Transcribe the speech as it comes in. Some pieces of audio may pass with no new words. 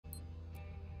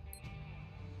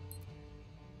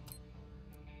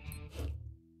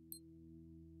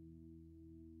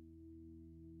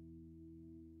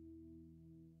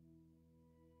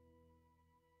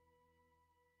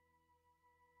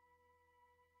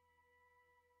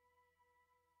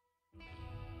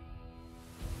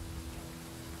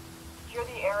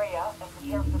the area and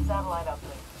prepare for the satellite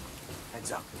uplink.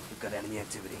 Heads up. We've got enemy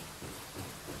activity.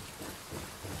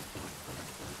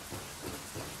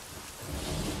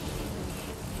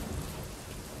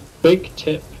 Big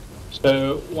tip.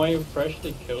 So when you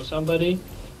freshly kill somebody,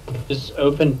 just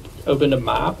open the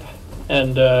map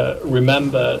and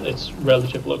remember its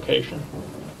relative location.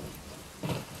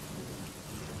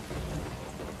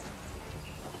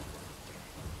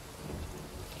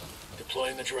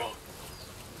 Deploying the drone.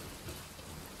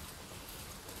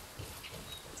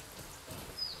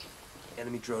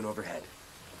 Enemy drone overhead.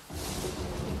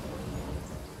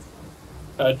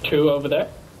 2 over there.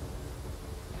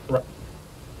 Right.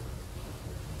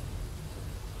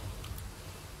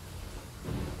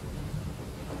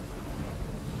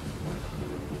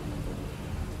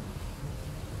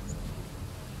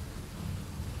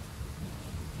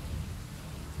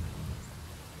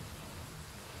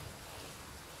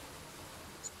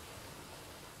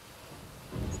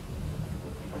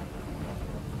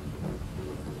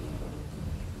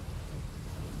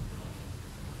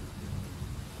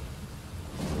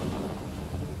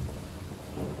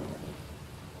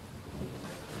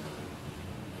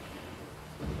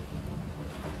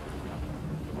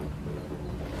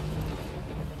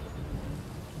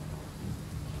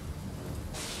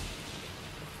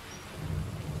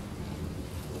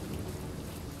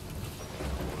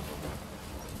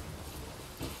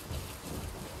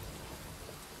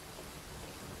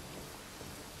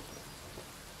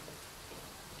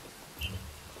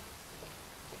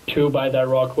 Two by that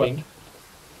rock wing.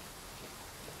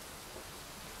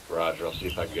 Roger, I'll see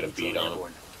if I can get a beat on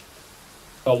him.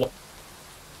 Oh,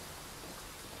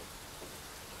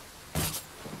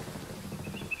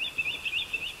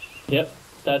 yep,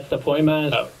 that's the point,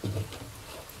 man. Oh.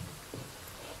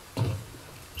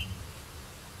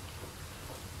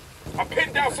 I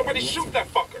pinned down somebody, shoot that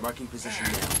fucker! Marking position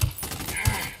now.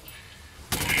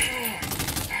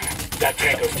 That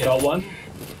tango's dead. Got one.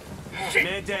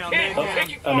 Man down, man down.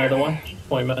 Another one.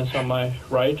 Point man's on my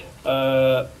right.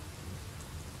 The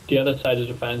other side is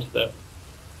the fence though.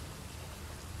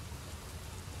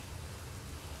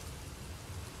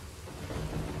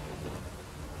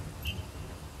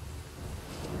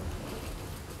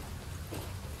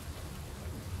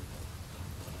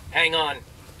 Hang on.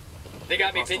 They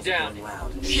got me pinned down.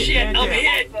 Loud. Shit, I'm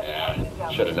hit!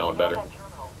 Yeah, should have known better. You're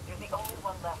the only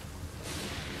one left.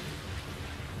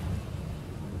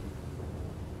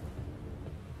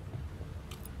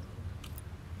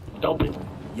 Don't be.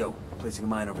 Yo, placing a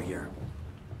mine over here.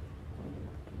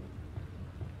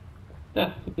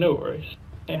 Yeah, no worries.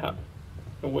 Yeah,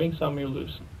 the wings on me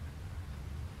loose.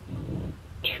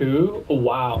 2.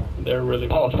 Wow, they're really.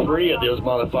 All 3 of those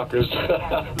motherfuckers.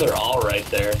 They're all right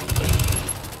there.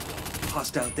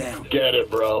 Hostile down. Get it,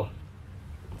 bro.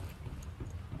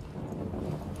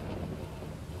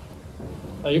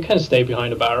 Oh, you can stay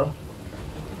behind the barrel.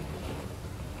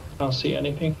 I don't see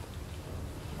anything.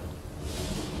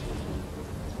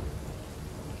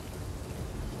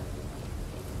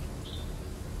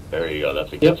 There you go.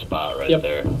 That's a good spot right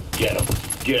there. Get him.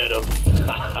 Get him.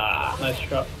 Nice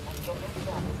shot.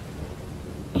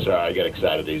 Sorry, I get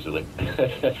excited easily.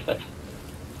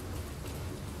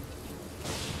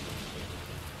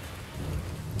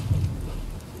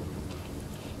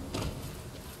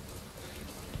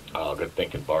 Oh, good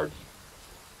thinking, Bart.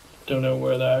 Don't know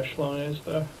where the echelon is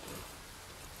though.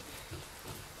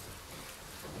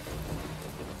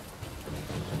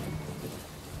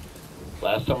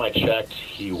 Last time I checked,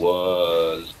 he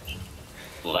was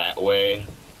that way,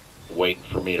 waiting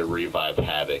for me to revive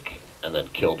Havoc, and then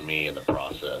killed me in the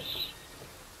process.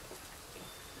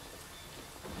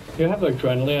 If you have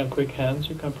adrenaline and quick hands,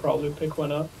 you can probably pick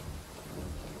one up.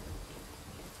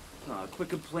 Quit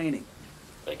complaining.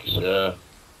 Thank you, sir.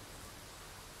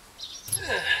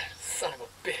 Son of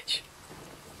a bitch.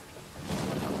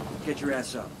 Get your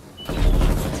ass up.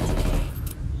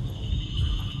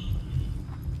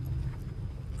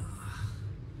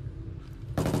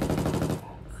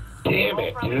 Damn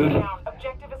it, dude. I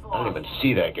don't even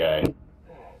see that guy.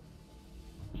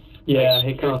 Yeah,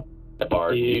 he can't.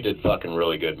 Bart, you did fucking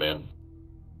really good, man.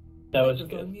 That was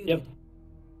Microphone good. muted. Yep.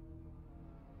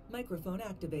 Microphone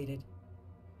activated.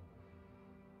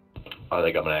 I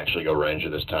think I'm gonna actually go Ranger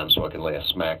this time so I can lay a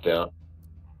smack down.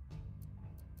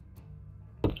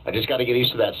 I just gotta get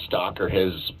used to that stock or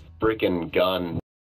his freaking gun